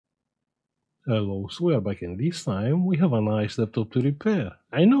Hello, so we are back, and this time we have a nice laptop to repair.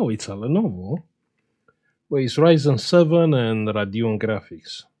 I know it's a Lenovo, but it's Ryzen 7 and Radeon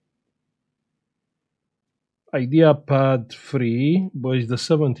graphics. Idea Pad 3, but it's the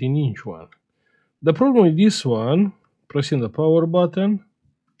 17-inch one. The problem with this one, pressing the power button,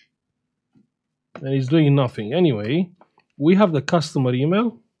 and it's doing nothing. Anyway, we have the customer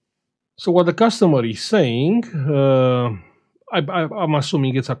email. So what the customer is saying, I'm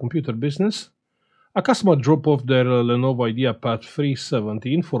assuming it's a computer business. A customer dropped off their Lenovo Idea Pad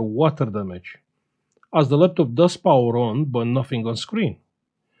 317 for water damage, as the laptop does power on but nothing on screen.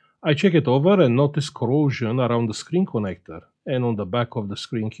 I check it over and notice corrosion around the screen connector and on the back of the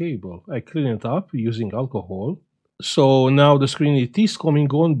screen cable. I clean it up using alcohol. So now the screen it is coming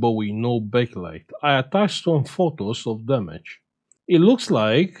on but with no backlight. I attached some photos of damage. It looks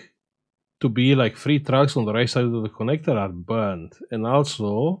like to be like 3 tracks on the right side of the connector are burned, and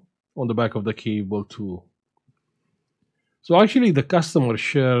also on the back of the cable too. So actually the customer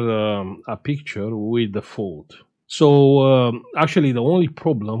shared a picture with the fault. So actually, the only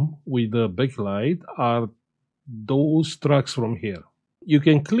problem with the backlight are those tracks from here. You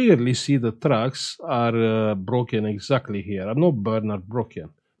can clearly see the tracks are broken exactly here. Are not burned, are broken.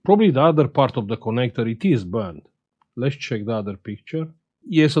 Probably the other part of the connector, it is burned. Let's check the other picture.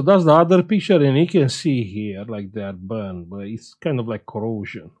 Yeah, so that's the other picture, and you can see here like they are burned, but it's kind of like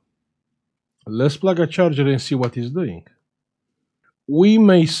corrosion. Let's plug a charger and see what it's doing. We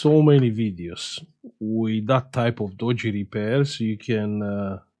made so many videos with that type of dodgy repairs. You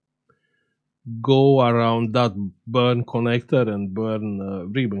can go around that burn connector and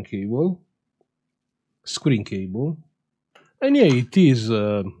burn ribbon cable, screen cable, and yeah, it is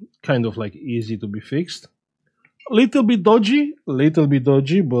kind of like easy to be fixed. Little bit dodgy,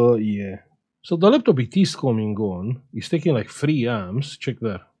 but yeah. So the laptop it is coming on. It's taking like 3 amps. Check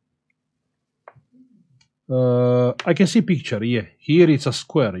there. I can see picture, yeah. Here it's a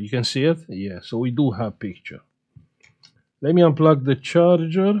square. You can see it? Yeah, so we do have picture. Let me unplug the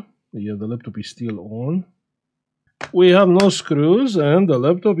charger. Yeah, the laptop is still on. We have no screws and the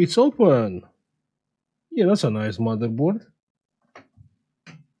laptop is open. Yeah, that's a nice motherboard.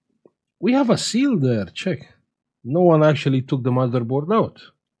 We have a seal there, check. No one actually took the motherboard out.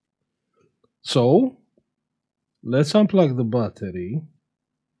 So, let's unplug the battery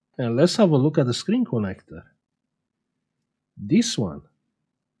and let's have a look at the screen connector. This one.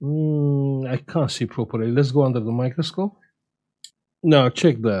 I can't see properly. Let's go under the microscope. No,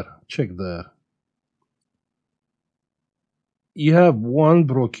 check there. Check there. You have one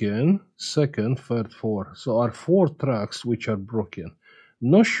broken, second, third, fourth. So are 4 tracks which are broken.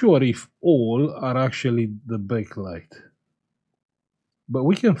 Not sure if all are actually the backlight, but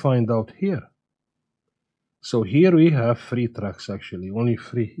we can find out here. So here we have 3 tracks actually, only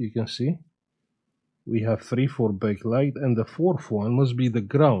 3 you can see. We have 3 for backlight, and the 4th one must be the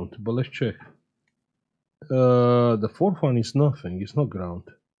ground, but let's check. The 4th one is nothing, it's not ground.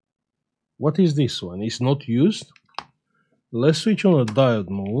 What is this one? It's not used. Let's switch on a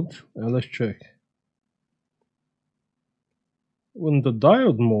diode mode and let's check. On the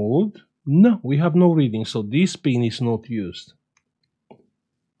diode mode, no, we have no reading, so this pin is not used.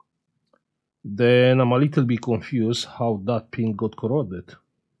 Then I'm a little bit confused how that pin got corroded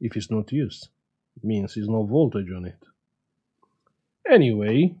if it's not used. It means there's no voltage on it.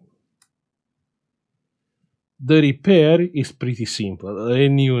 Anyway, the repair is pretty simple,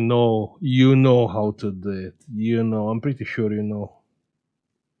 and you know how to do it. I'm pretty sure you know.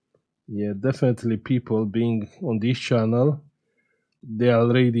 Yeah, definitely people being on this channel, they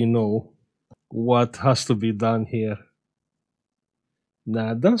already know what has to be done here.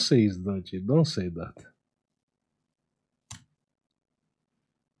 Nah, don't say it's dodgy. Don't say that.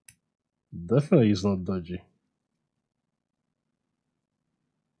 Definitely it's not dodgy.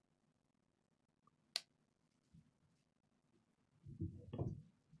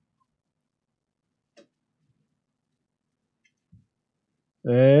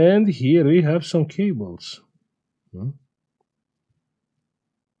 And here we have some cables.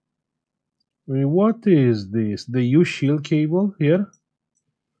 I mean, what is this? The U-shield cable here?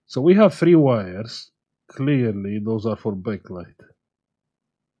 So we have 3 wires. Clearly, those are for backlight.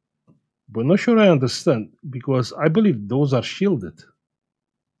 But not sure I understand, because I believe those are shielded.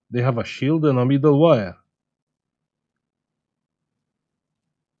 They have a shield and a middle wire.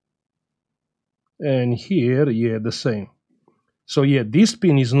 And here, yeah, the same. So yeah, this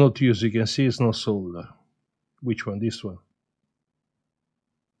pin is not used. You can see it's not solder. Which one? This one.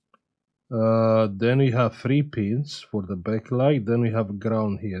 Then we have 3 pins for the backlight. Then we have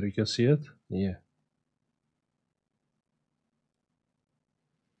ground here. You can see it? Yeah.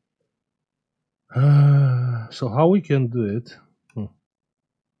 So how we can do it?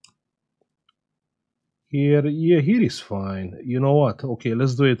 Here, yeah, here is fine. You know what? Okay,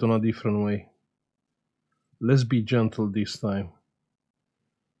 let's do it on a different way. Let's be gentle this time.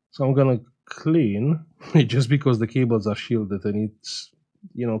 So I'm gonna clean, just because the cables are shielded and it's,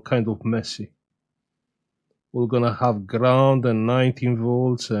 you know, kind of messy. We're gonna have ground and 19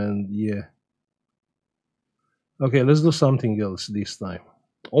 volts and yeah. Okay, let's do something else this time.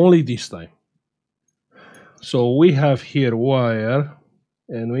 Only this time. So we have here wire,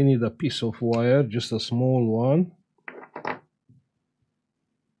 and we need a piece of wire, just a small one.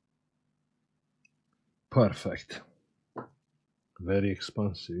 Perfect. Very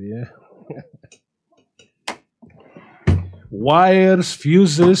expensive, yeah. Wires,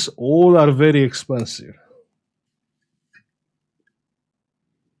 fuses, all are very expensive.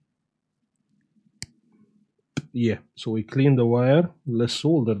 Yeah, so we clean the wire. Let's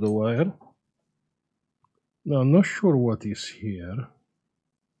solder the wire. Now, I'm not sure what is here,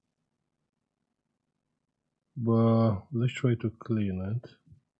 but let's try to clean it.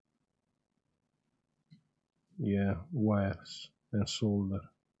 Yeah, wires and solder.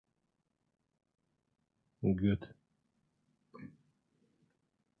 Good.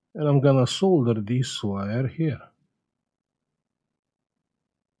 And I'm gonna solder this wire here.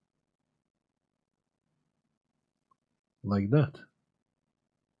 Like that.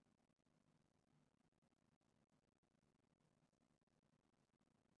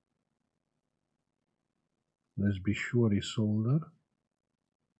 Let's be sure it's solder.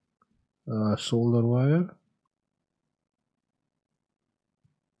 Solder wire.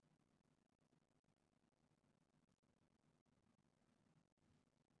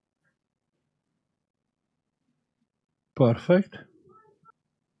 Perfect.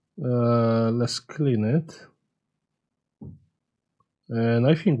 Let's clean it. And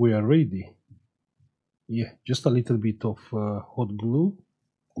I think we are ready. Yeah, just a little bit of hot glue.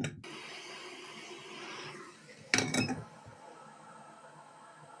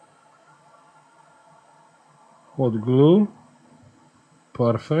 Hot glue.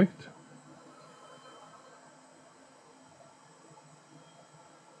 Perfect.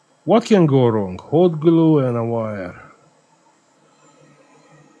 What can go wrong? Hot glue and a wire.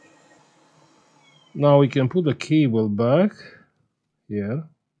 Now we can put the cable back here.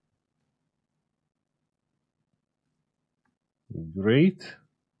 Great.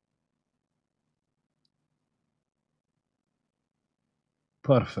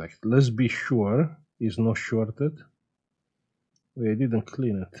 Perfect. Let's be sure it's not shorted. We didn't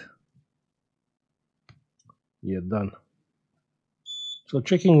clean it. Yeah, done. So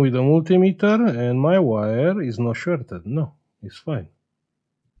checking with the multimeter, and my wire is not shorted. No, it's fine.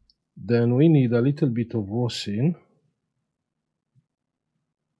 Then we need a little bit of rosin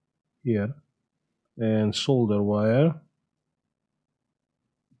here and solder wire.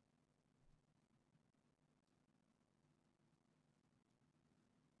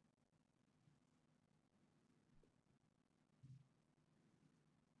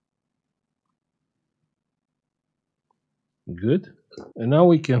 Good. And now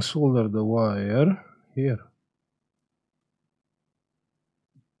we can solder the wire here.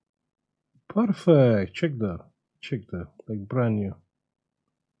 Perfect. Check that. Check that. Like brand new.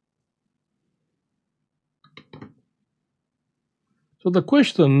 So the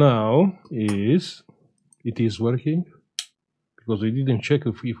question now is, it is working? Because we didn't check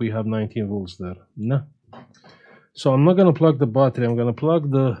if we have 19 volts there. No. So I'm not going to plug the battery. I'm going to plug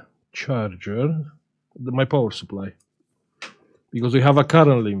the charger, my power supply. Because we have a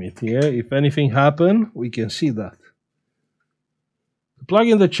current limit. Yeah. If anything happen, we can see that. Plug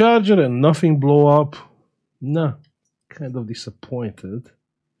in the charger and nothing blow up. No. Kind of disappointed.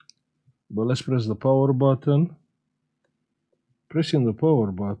 But let's press the power button. Pressing the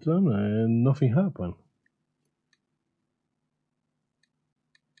power button and nothing happened.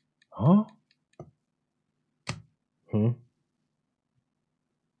 Huh? Do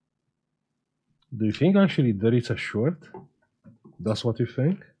you think actually there is a short? That's what you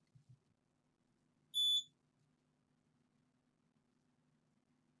think?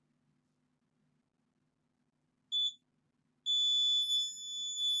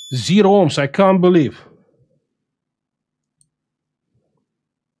 Zero ohms, I can't believe.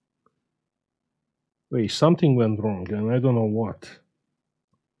 Wait, something went wrong and I don't know what.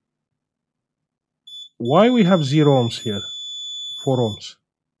 Why we have 0 ohms here? 4 ohms.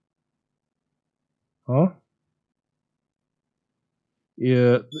 Huh?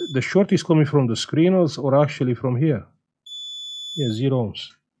 Yeah, the short is coming from the screen or actually from here? Yeah, 0 ohms.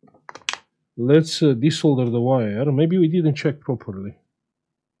 Let's desolder the wire. Maybe we didn't check properly.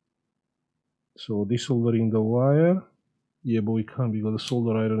 So desoldering the wire. Yeah, but we can't because the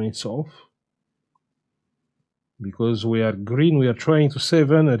solder iron is off. Because we are green, we are trying to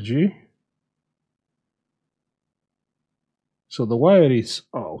save energy. So the wire is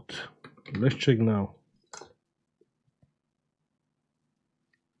out. Let's check now.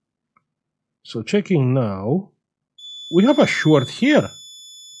 So checking now, we have a short here.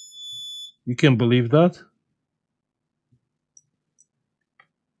 You can believe that?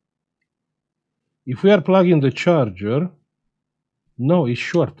 If we are plugging the charger, no, it's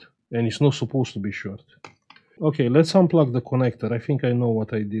short, and it's not supposed to be short. Okay, let's unplug the connector. I think I know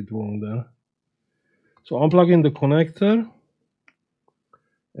what I did wrong there. So unplugging the connector,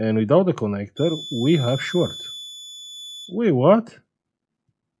 and without the connector, we have short. Wait, what?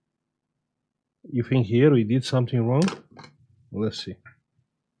 You think here we did something wrong? Let's see.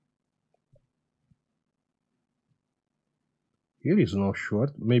 Here is no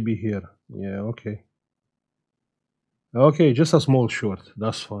short. Maybe here. Yeah, okay. Okay, just a small short.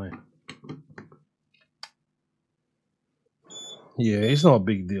 That's fine. Yeah, it's not a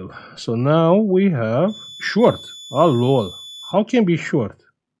big deal. So now we have short. Oh, lol. How can be short?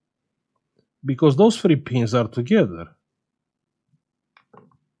 Because those three pins are together.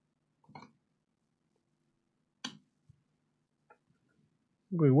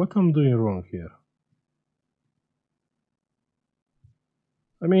 Wait, what I'm doing wrong here?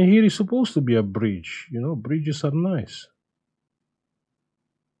 I mean, here is supposed to be a bridge. You know, bridges are nice.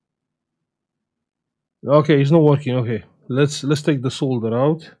 Okay, it's not working. Okay, let's take the solder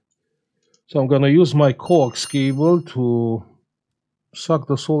out. So I'm gonna use my coax cable to suck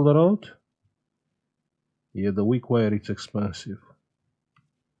the solder out. Yeah, the weak wire is expensive,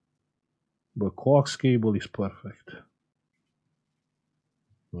 but coax cable is perfect.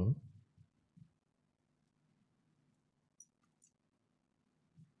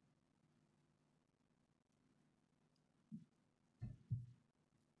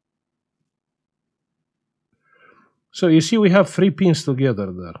 So you see, we have three pins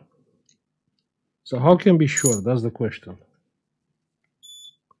together there. So how can be short? That's the question.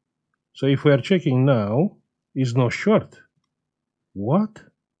 So if we are checking now, it's not short. What?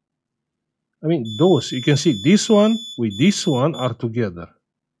 I mean, those, you can see this one with this one are together.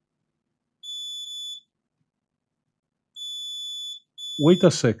 Wait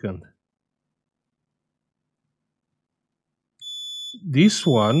a second. This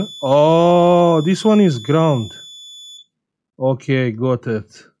one, oh, this one is ground. Okay, got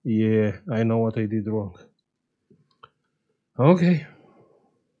it. Yeah, I know what I did wrong. Okay.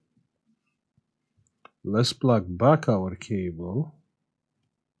 Let's plug back our cable.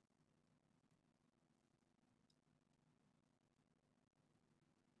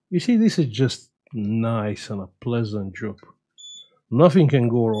 You see, this is just nice and a pleasant job. Nothing can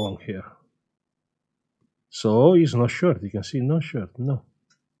go wrong here. So it's not short. You can see not short. No.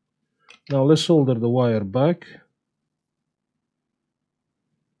 Now let's solder the wire back.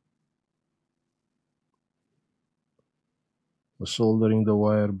 We're soldering the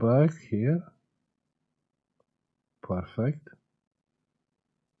wire back here. Perfect.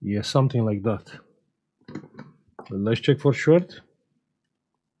 Yeah, something like that. Let's check for short.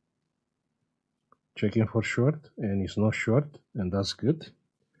 Checking for short, and it's not short, and that's good.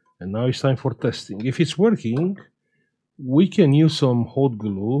 And now it's time for testing. If it's working, we can use some hot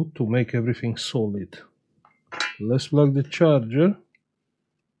glue to make everything solid. Let's plug the charger.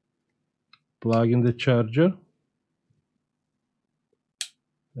 Plug in the charger.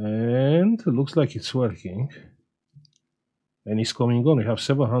 And it looks like it's working. And it's coming on. We have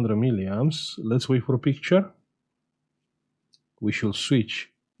 700 milliamps. Let's wait for a picture. We should switch.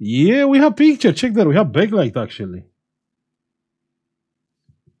 Yeah, we have picture. Check that. We have backlight actually.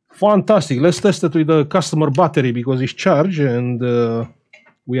 Fantastic. Let's test it with the customer battery because it's charged and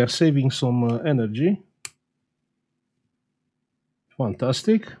we are saving some energy.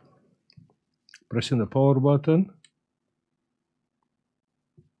 Fantastic. Pressing the power button.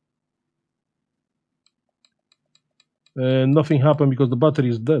 And nothing happened because the battery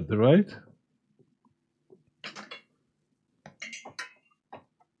is dead, right?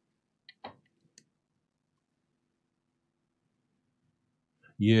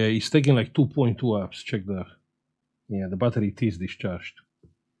 Yeah, it's taking like 2.2 amps. Check that. Yeah, the battery is discharged.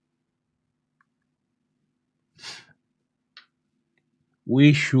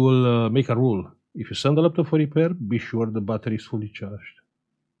 We should make a rule. If you send a laptop for repair, be sure the battery is fully charged.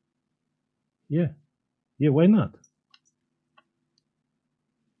 Yeah. Yeah, why not?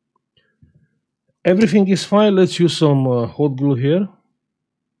 Everything is fine. Let's use some hot glue here.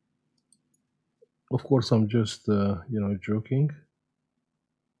 Of course, I'm just, joking.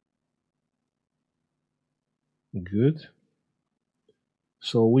 Good.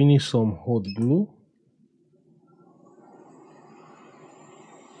 So we need some hot glue.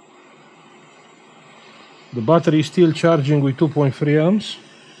 The battery is still charging with 2.3 amps.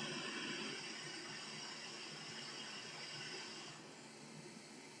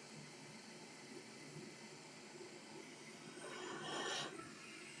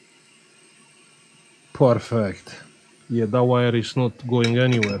 Perfect. Yeah, that wire is not going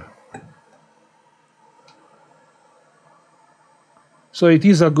anywhere. So it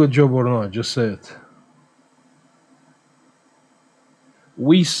is a good job or not, just say it.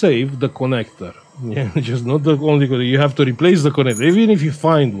 We save the connector. Yeah, just not the only connector. You have to replace the connector. Even if you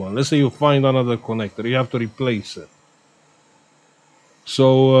find one, let's say you find another connector, you have to replace it.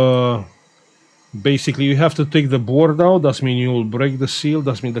 So basically you have to take the board out. That means you will break the seal.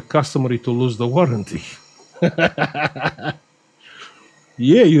 That means the customer to lose the warranty.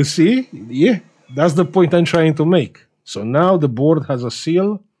 Yeah, you see? Yeah, that's the point I'm trying to make. So now the board has a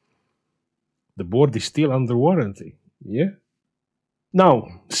seal. The board is still under warranty. Yeah.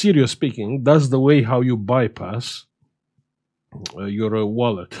 Now, serious speaking, that's the way how you bypass your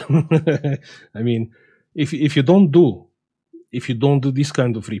wallet. I mean, if you don't do this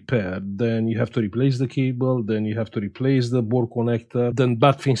kind of repair, then you have to replace the cable, then you have to replace the board connector, then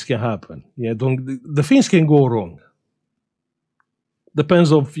bad things can happen. Yeah, the things can go wrong.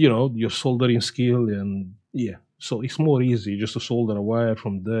 Depends of your soldering skill, and yeah. So it's more easy just to solder a wire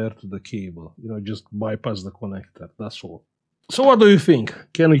from there to the cable. Just bypass the connector. That's all. So what do you think?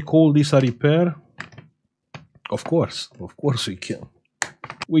 Can we call this a repair? Of course we can.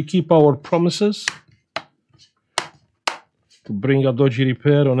 We keep our promises to bring a dodgy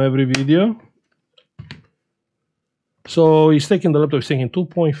repair on every video. So he's taking the laptop, he's taking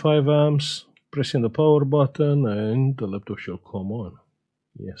 2.5 amps, pressing the power button, and the laptop shall come on.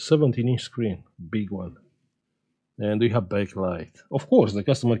 Yeah, 17-inch screen, big one. And we have backlight. Of course, the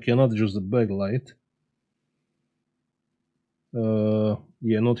customer cannot use the backlight.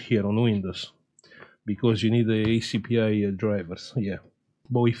 Yeah, not here on Windows, because you need the ACPI drivers. Yeah,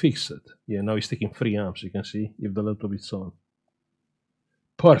 but we fixed it. Yeah, now it's taking 3 amps. You can see if the laptop is on.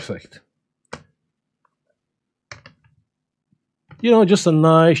 Perfect. Just a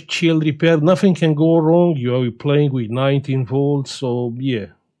nice chill repair. Nothing can go wrong. You are playing with 19 volts, so yeah.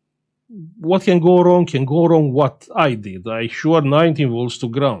 What can go wrong what I did. I short 19 volts to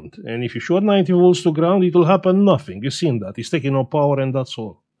ground. And if you short 19 volts to ground, it will happen nothing. You've seen that. It's taking no power and that's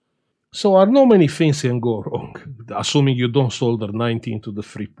all. So are not many things can go wrong, assuming you don't solder 19 to the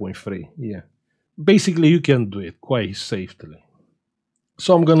 3.3. Yeah. Basically, you can do it quite safely.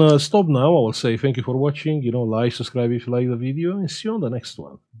 So I'm gonna stop now. I will say thank you for watching. Like, subscribe if you like the video, and see you on the next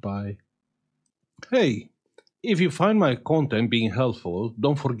one. Bye. Hey, if you find my content being helpful,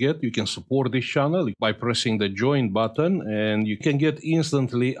 don't forget you can support this channel by pressing the join button, and you can get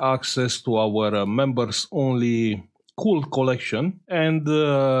instantly access to our members-only cool collection and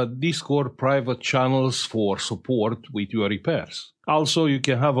Discord private channels for support with your repairs. Also, you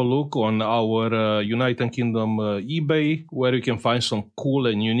can have a look on our United Kingdom eBay, where you can find some cool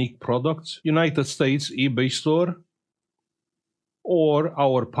and unique products, United States eBay store, or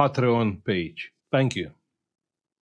our Patreon page. Thank you.